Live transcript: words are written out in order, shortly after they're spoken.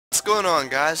going on,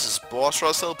 guys? This is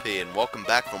Bossrosslp and welcome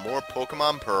back for more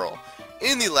Pokemon Pearl.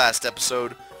 In the last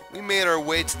episode, we made our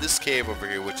way to this cave over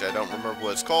here, which I don't remember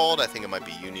what it's called. I think it might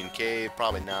be Union Cave.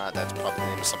 Probably not. That's probably the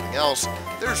name of something else.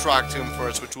 There's Rock Tomb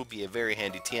first, which will be a very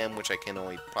handy TM, which I can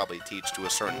only probably teach to a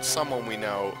certain someone we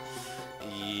know.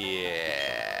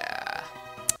 Yeah.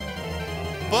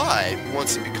 But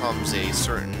once it becomes once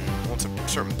a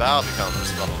certain battle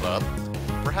becomes leveled up,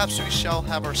 perhaps we shall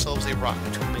have ourselves a rock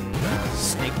tombing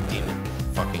snake demon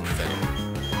fucking thing.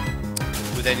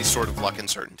 With any sort of luck and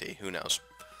certainty, who knows.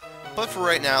 But for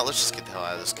right now, let's just get the hell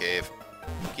out of this cave.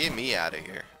 Get me out of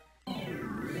here.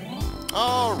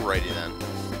 Alrighty then.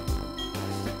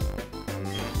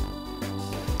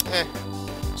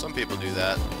 Some people do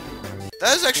that.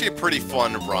 That is actually a pretty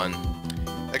fun run.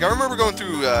 Like, I remember going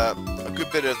through a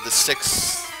good bit of the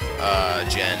 6th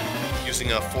gen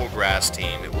using a full grass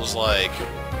team. It was like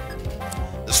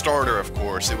the starter, of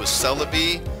course. It was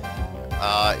Celebi.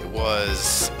 It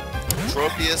was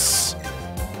Tropius.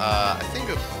 No,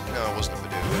 it wasn't a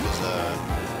Boota. It was I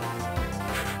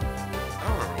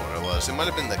don't remember what it was. It might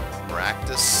have been the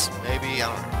Practice, maybe. I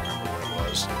don't remember what it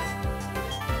was.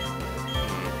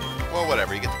 Well,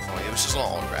 whatever. You get the point. It was just an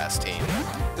all-grass team.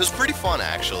 It was pretty fun,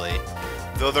 actually.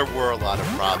 Though there were a lot of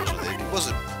problems with it. It was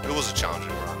a challenging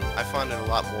run. I found it a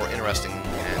lot more interesting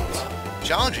and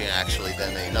challenging, actually,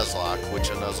 than a Nuzlocke, which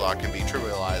a Nuzlocke can be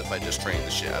trivialized by just training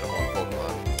the shit out of one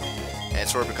Pokemon. And it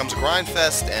sort of becomes a grind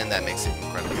fest, and that makes it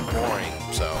incredibly boring.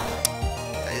 So,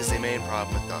 that is the main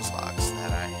problem with Nuzlockes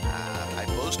that I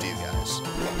pose to you guys.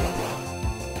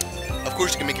 Of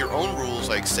course, you can make your own rules,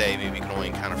 like, say, maybe you can only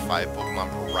encounter 5 Pokemon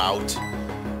per route.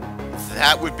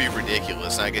 That would be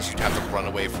ridiculous, and I guess you'd have to run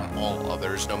away from all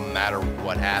others, no matter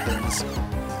what happens.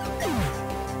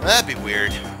 That'd be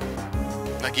weird.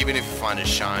 Like, even if you find a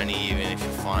shiny, even if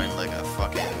you find, like, a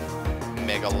fucking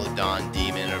Megalodon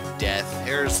demon of death.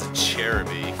 Here's the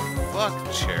Cherubi. Fuck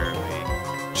Cherubi.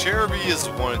 Cherubi is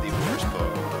one of the worst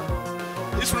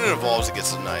Pokemon. At least when it evolves, it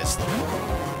gets a nice little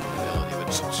ability, but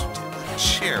it's just a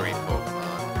cherry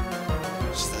Pokemon.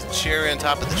 Just the cherry on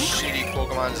top of the shitty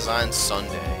Pokemon design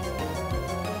sundae.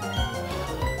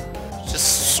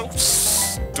 Just so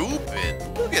stupid.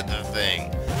 Look at the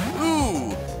thing.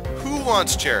 Who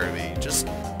wants Cherubi? Just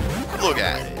look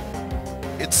at it.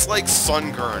 It's like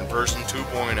Sunkern version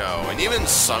 2.0, and even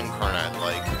Sunkern I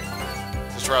like.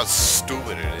 Just how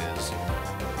stupid it is.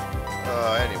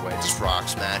 Anyway, just rock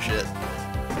smash it.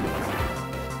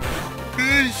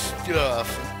 Good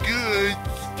stuff. Good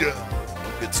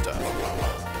stuff. Good stuff.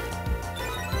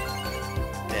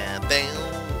 Damn,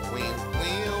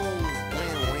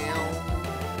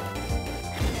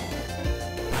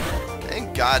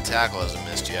 Thank God Tackle hasn't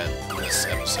missed yet in this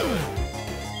episode. I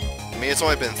mean, it's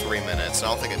only been 3 minutes, and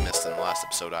I don't think it missed in the last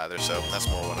episode either, so that's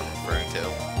more what I'm referring to.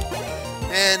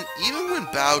 And even when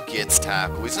Bow gets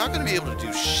Tackle, he's not going to be able to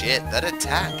do shit. That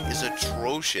attack is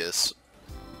atrocious.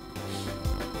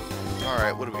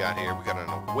 Alright, what do we got here? We got an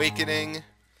Awakening.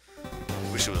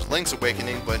 Wish it was Link's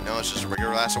Awakening, but no, it's just a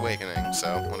regular ass Awakening,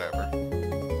 so whatever.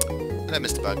 And I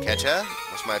missed a Bug Catcher.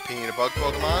 What's my opinion of Bug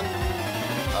Pokemon?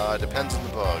 Depends on the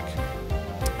bug.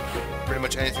 Pretty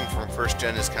much anything from 1st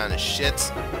gen is kind of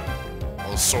shit.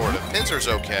 Well, sort of. Pinsir's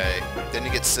okay. Then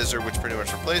you get Scissor, which pretty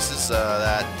much replaces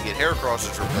that. You get Heracross,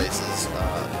 which replaces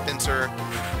Pinsir.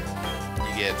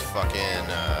 You get fucking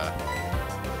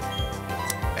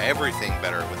everything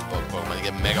better with the bug Pokemon. You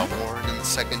get Mega Horn in the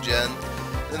 2nd gen.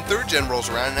 Then 3rd gen rolls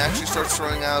around and actually starts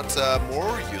throwing out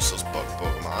more useless bug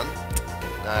Pokemon.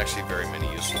 Not actually very many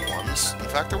useful ones. In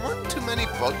fact, there weren't too many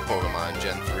bug Pokemon in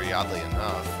Gen 3, oddly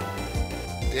enough.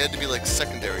 They had to be like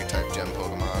secondary type gen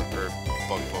Pokemon, or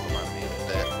bug Pokemon, I mean.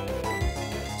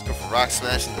 Let's go for Rock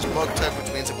Smash in this bug type,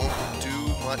 which means it won't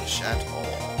do much at all.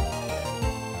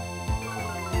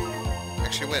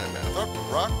 Actually, wait a minute. I thought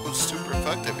Rock was super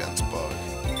effective against bug.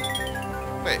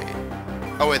 Wait.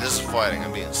 Oh wait, this is fighting.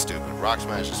 I'm being stupid. Rock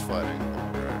Smash is fighting.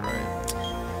 Right.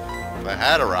 If I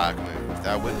had a Rock move,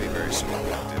 that would be very super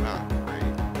effective, huh? Great.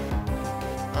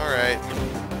 Alright.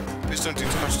 Please don't do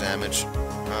too much damage.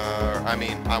 I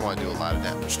mean, I want to do a lot of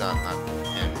damage, not him.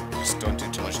 Just don't do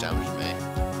too much damage to me.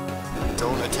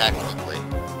 Don't attack quickly.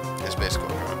 That's basically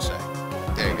what I'm trying to say.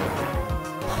 There you go.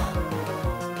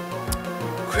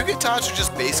 Cricketots are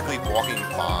just basically walking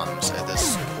bombs at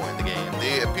this point in the game.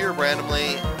 They appear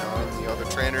randomly on the other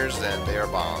trainers, and they are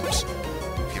bombs.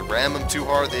 If you ram them too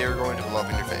hard, they are going to blow up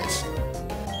in your face.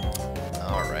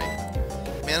 Alright.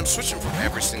 Man, I'm switching from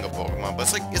every single Pokemon,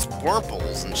 but it's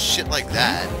Wurmples and shit like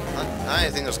that. Not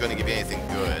anything that's going to give you anything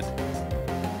good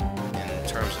in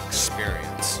terms of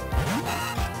experience.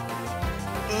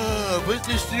 but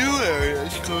this new area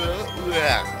is coming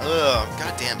up.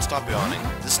 God damn, stop yawning.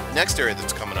 This next area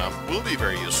that's coming up will be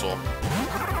very useful,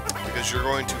 because you're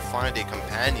going to find a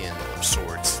companion of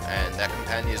sorts, and that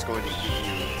companion is going to give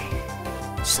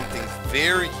you something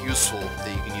very useful that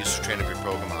you can use to train up your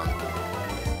Pokemon.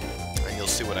 And you'll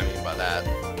see what I mean by that.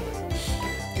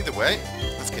 Either way,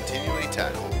 let's continue a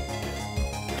tackle.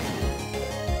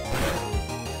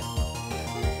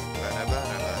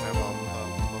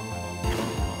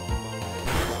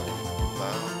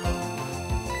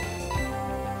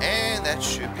 And that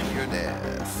should be your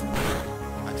death.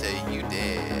 I tell you,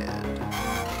 dead.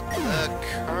 The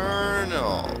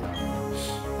Colonel.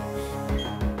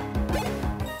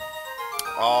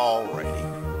 Alrighty.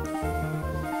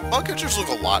 Bug catchers look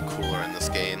a lot cooler in this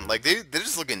game. Like, they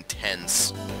just look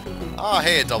intense. Oh,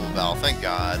 hey, a double bell. Thank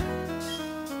God.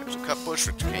 There's a cut bush,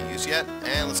 which we can't use yet.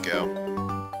 And let's go.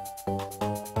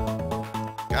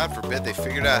 God forbid they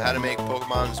figured out how to make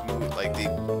Pokemon's move. Like,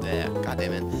 God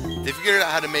damn it. They figured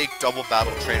out how to make double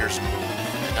battle trainers move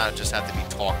and not just have to be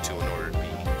talked to in order to be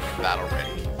battle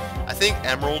ready. I think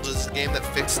Emerald is the game that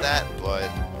fixed that, but,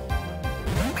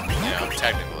 you know,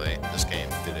 technically, this game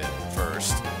did it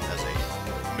first as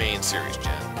a main series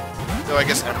gen. Though I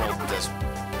guess Emerald does, I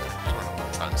don't know what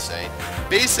I'm trying to say.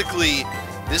 Basically,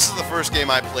 this is the first game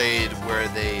I played where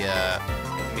they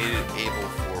made it able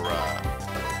for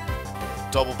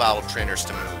double battle trainers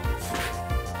to move.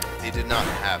 They did not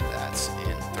have that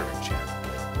in 3rd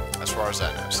gen, as far as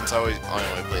I know, since I only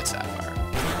played Sapphire.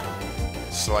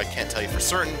 So I can't tell you for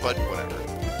certain, but whatever.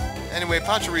 Anyway,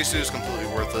 Pachirisu is completely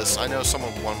worthless. I know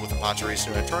someone won with a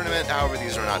Pachirisu in a tournament, however,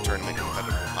 these are not tournament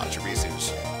competitive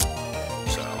Pachirisus.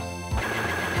 So,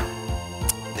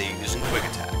 they're using Quick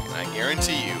Attack, and I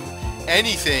guarantee you,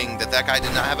 anything that guy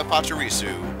did not have a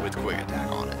Pachirisu with Quick Attack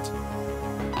on it.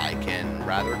 I can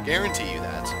rather guarantee you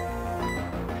that.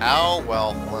 How?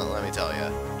 Well, let me tell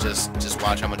you. Just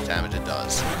watch how much damage it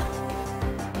does.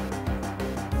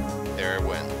 There it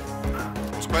went.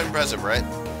 It was quite impressive, right?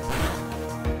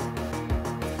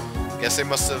 Guess they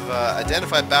must have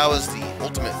identified Bow as the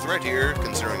ultimate threat here,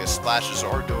 considering his splashes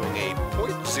are doing a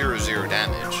 0.00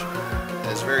 damage.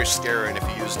 That is very scary, and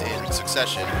if used in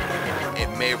succession, it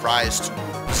may rise to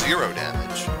 0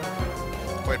 damage.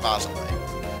 Quite possibly.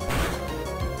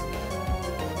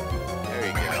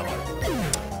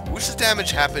 Wish the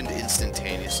damage happened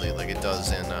instantaneously like it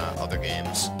does in other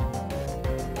games.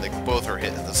 Like both are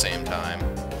hit at the same time.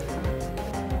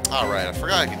 Alright, I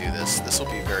forgot I could do this. This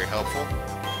will be very helpful.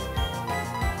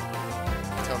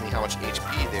 Tell me how much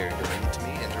HP they're doing to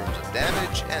me in terms of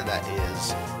damage, and that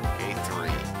is a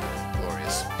 3.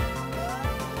 Glorious.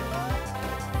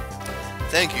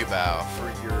 Thank you, Bow, for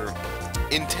your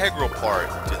integral part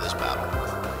to this battle.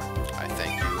 I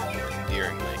thank you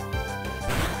endearingly.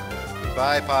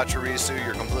 Goodbye, Pachirisu,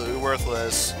 you're completely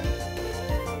worthless.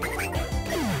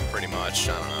 Pretty much,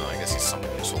 I don't know, I guess he's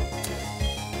somewhat useful.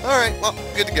 Alright, well,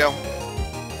 good to go. Oh.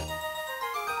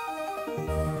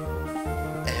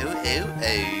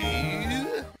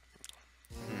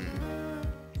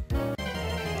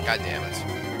 God damn it.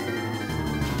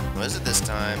 What is it this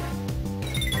time?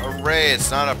 Hooray,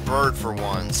 it's not a bird for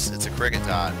once. It's a cricket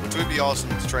dot, which would be awesome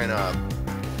to train up.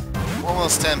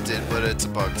 Almost tempted, but it's a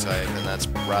bug type, and that's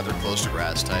rather close to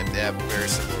grass type. They have very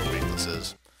similar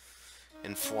weaknesses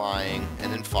in flying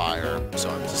and in fire,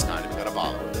 so I'm just not even gonna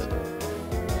bother with it.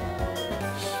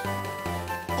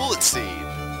 Bullet Seed.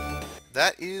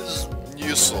 That is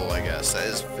useful, I guess. That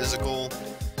is physical,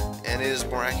 and it is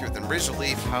more accurate than Razor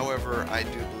Leaf. However, I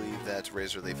do believe that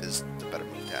Razor Leaf is the better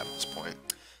move to have at this point.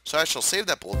 So I shall save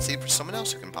that Bullet Seed for someone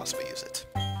else who can possibly use it.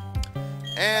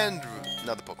 And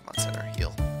another Pokemon Center.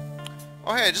 Heal.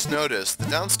 Oh hey, I just noticed the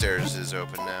downstairs is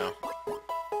open now.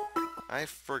 I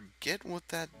forget what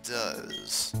that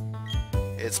does.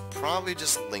 It's probably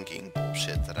just linking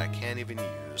bullshit that I can't even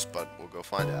use, but we'll go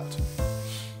find out.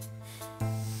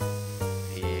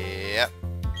 Yep.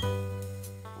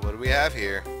 What do we have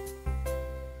here?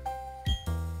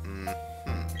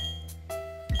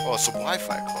 Oh, it's a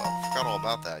Wi-Fi club. Forgot all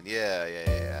about that. Yeah.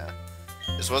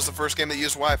 This was the first game that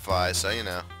used Wi-Fi, so you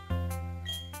know.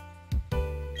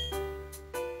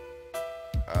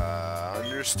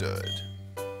 Understood.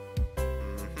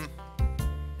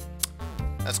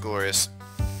 That's glorious.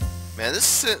 Man, this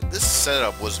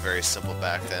setup was very simple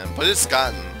back then, but it's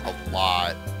gotten a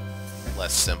lot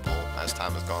less simple as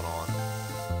time has gone on.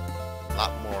 A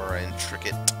lot more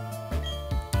intricate.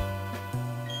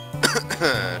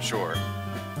 Sure.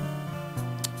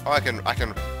 Oh, I can.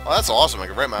 Oh, that's awesome. I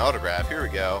can write my autograph. Here we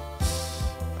go.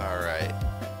 All right.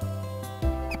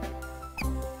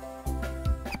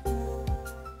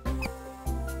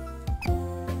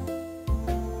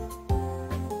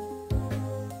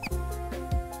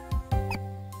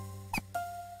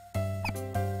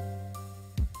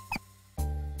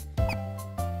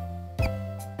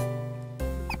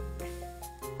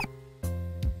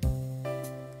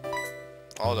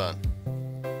 All done.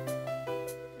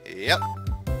 Yep.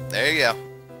 There you go.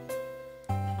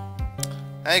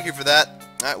 Thank you for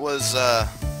that. That was,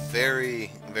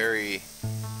 very, very,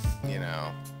 you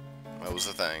know, that was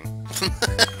the thing.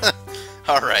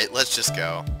 Alright, let's just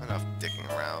go. Enough dicking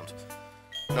around.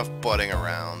 Enough butting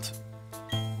around.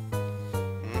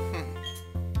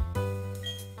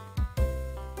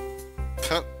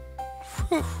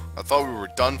 Whew. I thought we were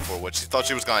done for. What, she thought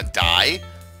she was gonna die?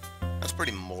 That's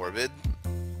pretty morbid.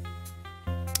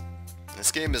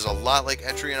 This game is a lot like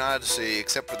Etrian Odyssey,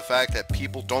 except for the fact that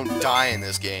people don't die in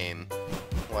this game.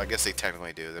 Well, I guess they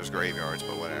technically do. There's graveyards,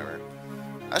 but whatever.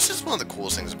 That's just one of the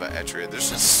coolest things about Etria. There's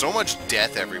just so much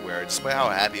death everywhere, despite how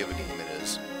happy of a game it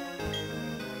is.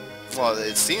 Well,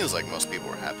 it seems like most people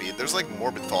are happy. There's like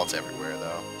morbid thoughts everywhere,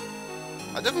 though.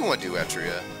 I definitely want to do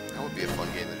Etria. That would be a fun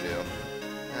game to do.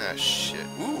 Ah, shit.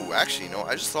 Ooh, actually, no,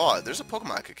 I just thought, there's a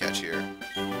Pokemon I could catch here.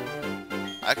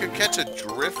 I could catch a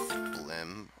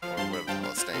Drifblim, or whatever the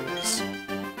hell its name is.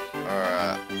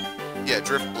 Or, yeah,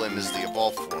 Drifblim is the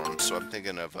evolved form, so I'm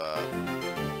thinking of, the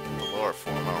lower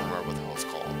form. I don't remember what the hell it's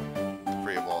called. The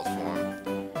pre-evolved form.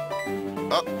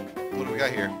 Oh, what do we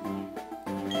got here?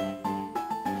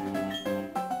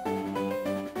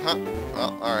 Huh.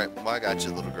 Oh, alright. Well, I got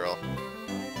you, little girl.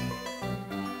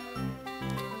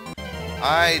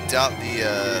 I doubt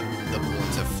the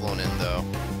balloons have flown in, though.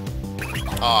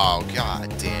 Oh,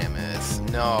 god damn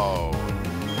it. No.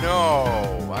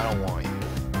 No! I don't want you.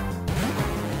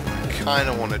 I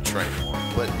kinda want to try more,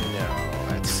 but no.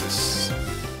 It's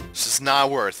just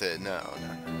not worth it. No, no.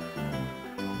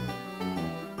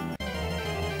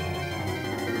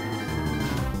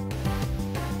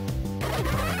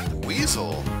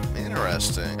 Weasel?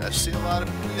 Interesting. I see a lot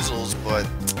of weasels, but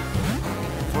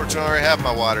fortunately I already have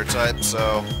my water type,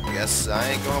 so I guess I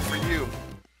ain't going for you.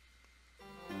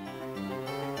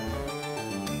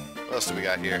 What else do we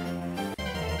got here?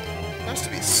 There has to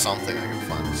be something I can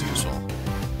find that's useful.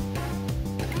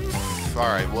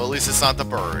 Alright, well at least it's not the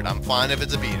bird. I'm fine if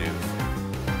it's a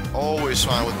Bidoof. Always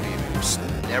fine with Bidoofs.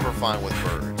 Never fine with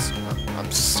birds. I'm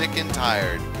sick and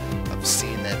tired of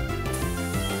seeing that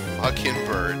fucking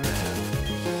bird, man.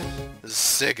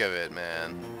 Sick of it,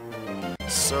 man.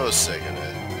 So sick of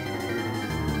it.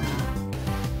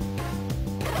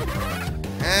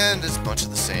 And it's a bunch of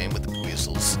the same with the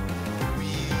weasels.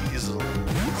 Weasels.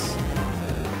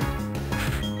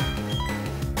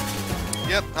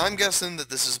 Yep, I'm guessing that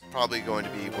this is probably going to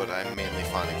be what I'm mainly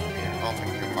finding from here. I don't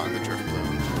think I can find the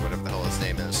Drifblim, or whatever the hell his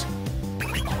name is.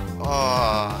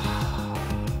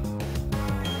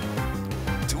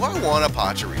 Do I want a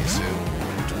Pachirisu?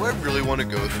 Do I really want to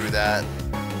go through that?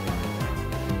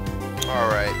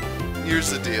 Alright, here's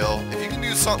the deal. If you can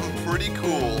do something pretty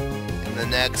cool in the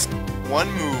next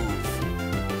one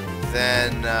move,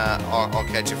 then I'll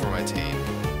catch you for my team.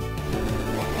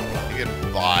 You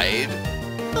can bide?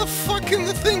 The fucking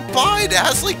the thing bide? It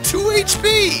has like 2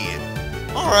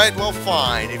 HP! Alright, well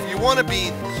fine. If you want to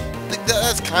be...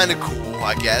 That's kind of cool,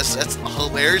 I guess. That's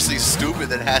hilariously stupid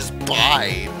that it has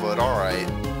bide, but alright.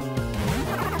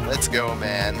 Let's go,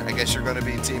 man. I guess you're gonna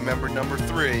be team member number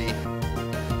 3.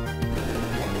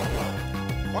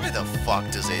 Why the fuck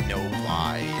does it know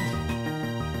bide?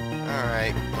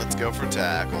 Alright, let's go for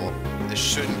tackle. This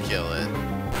shouldn't kill it.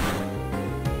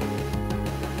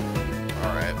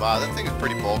 Alright, wow, that thing is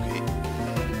pretty bulky.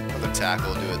 Another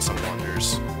tackle will do it some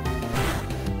wonders.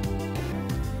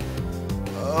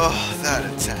 Oh, that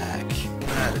attack.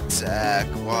 That attack.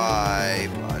 Why?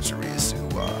 Pachirisu,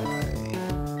 why?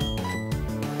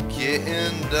 Get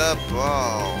in the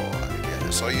ball. I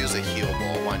guess I'll use a heal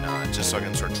ball. Why not? Just so I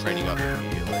can start training up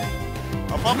immediately.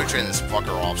 I'll probably train this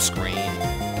fucker off screen.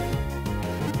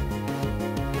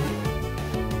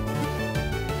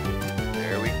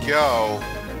 There we go.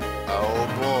 Oh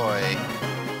boy.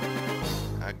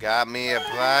 I got me a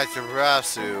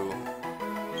Pachirisu.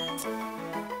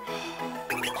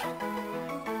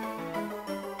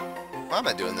 Why am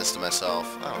I doing this to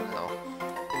myself? I don't know.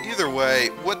 Either way,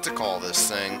 what to call this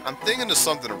thing? I'm thinking of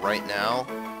something right now.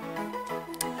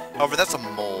 However, that's a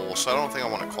mole, so I don't think I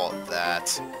want to call it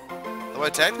that. Though I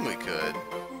technically could.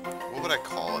 What would I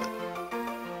call it?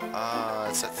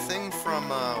 It's that thing from,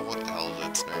 what the hell is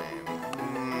its name?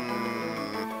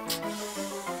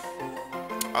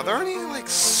 Are there any, like,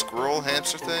 squirrel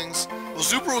hamster things? Well,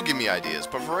 Zuber will give me ideas,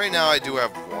 but for right now I do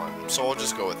have one, so I'll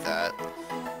just go with that.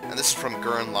 And this is from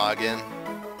Gurren Lagann.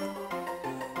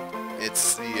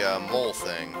 It's the, mole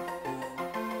thing.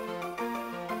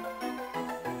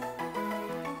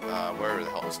 Wherever the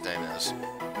hell his name is.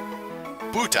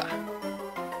 Boota!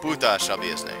 Boota shall be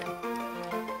his name.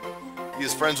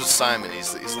 He's friends with Simon.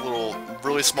 He's a little,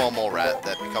 really small mole rat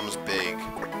that becomes big,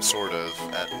 sort of,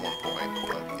 at one point.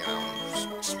 But, you know,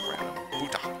 just random.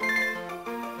 Boota.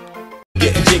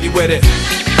 Getting jiggy with it.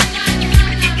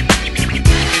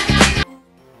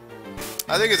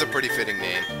 I think it's a pretty fitting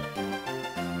name.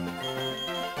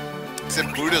 Except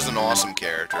Boota's an awesome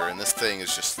character, and this thing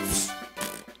is just...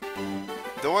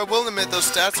 Though I will admit,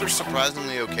 those stats are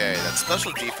surprisingly okay. That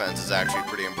special defense is actually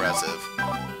pretty impressive.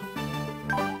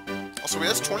 Also, he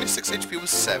has 26 HP with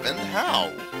 7?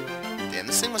 How? Damn,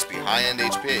 this thing must be high-end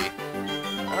HP.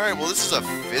 Alright, well this is a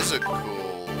physical...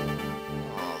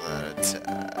 Oh, that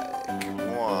attack.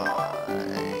 Why?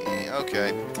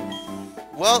 Okay.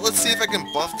 Well, let's see if I can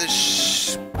buff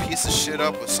this piece of shit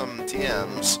up with some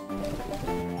TMs.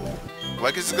 Well,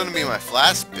 because it's going to be my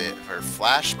flash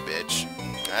bitch.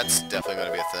 That's definitely going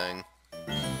to be a thing.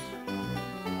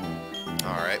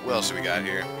 Alright, what else do we got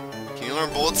here? Can you learn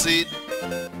Bullet Seed?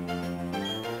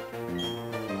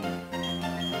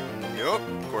 Nope,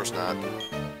 of course not.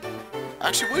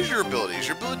 Actually, what is your ability? Is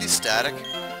your ability static?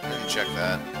 I didn't check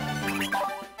that.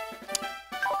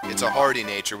 It's a hardy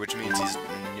nature, which means he's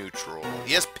neutral.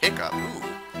 He has pickup. Ooh.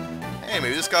 Hey,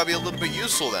 maybe this gotta be a little bit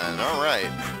useful then.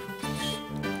 Alright.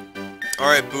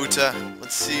 Alright, Boota.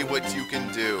 Let's see what you can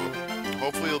do.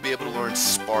 Hopefully you'll be able to learn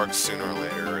Spark sooner or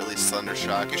later, or at least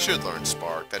Thundershock. You should learn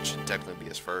Spark. That should technically be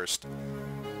his first.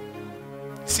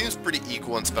 He seems pretty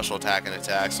equal in special attack and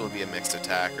attack, so he'll be a mixed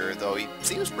attacker, though he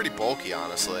seems pretty bulky,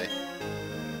 honestly.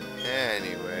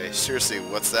 Anyway, seriously,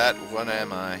 what's that? What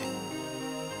am I?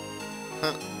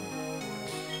 Huh.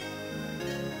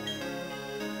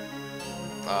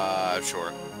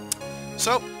 Sure.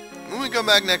 So, when we come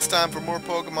back next time for more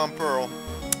Pokemon Pearl,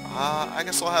 I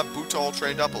guess I'll have Boota all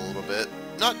trained up a little bit.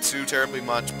 Not too terribly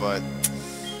much, but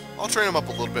I'll train him up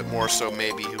a little bit more so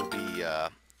maybe he'll be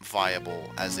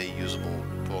viable as a usable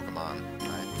Pokemon.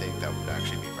 I think that would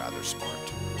actually be rather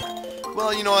smart.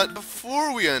 Well, you know what?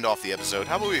 Before we end off the episode,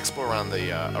 how about we explore around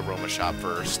the Aroma Shop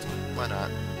first? Why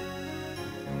not?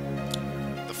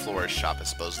 The Florist Shop, I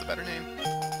suppose, is the better name.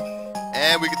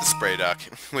 And we get the Spray Duck,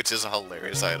 which is a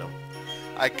hilarious item.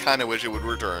 I kind of wish it would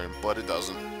return, but it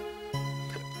doesn't.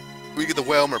 We get the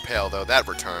Whalmer Pail, though. That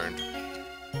returned.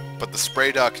 But the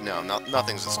Spray Duck, no,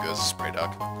 nothing's as good as the Spray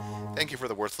Duck. Thank you for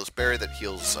the worthless berry that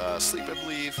heals sleep, I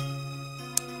believe.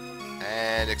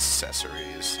 And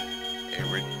accessories. A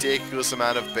ridiculous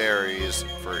amount of berries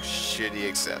for shitty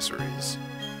accessories.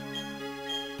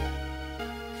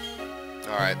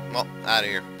 Alright, well, out of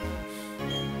here.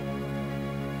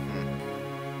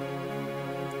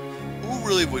 Who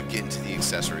really would get into the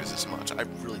accessories this much? I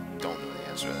really don't know the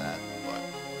answer to that, but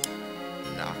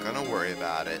not gonna worry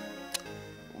about it.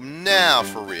 Now,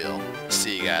 for real,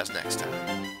 see you guys next time.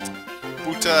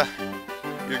 Boota,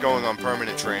 you're going on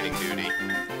permanent training duty.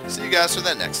 See you guys for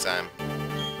that next time.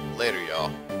 Later,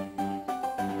 y'all.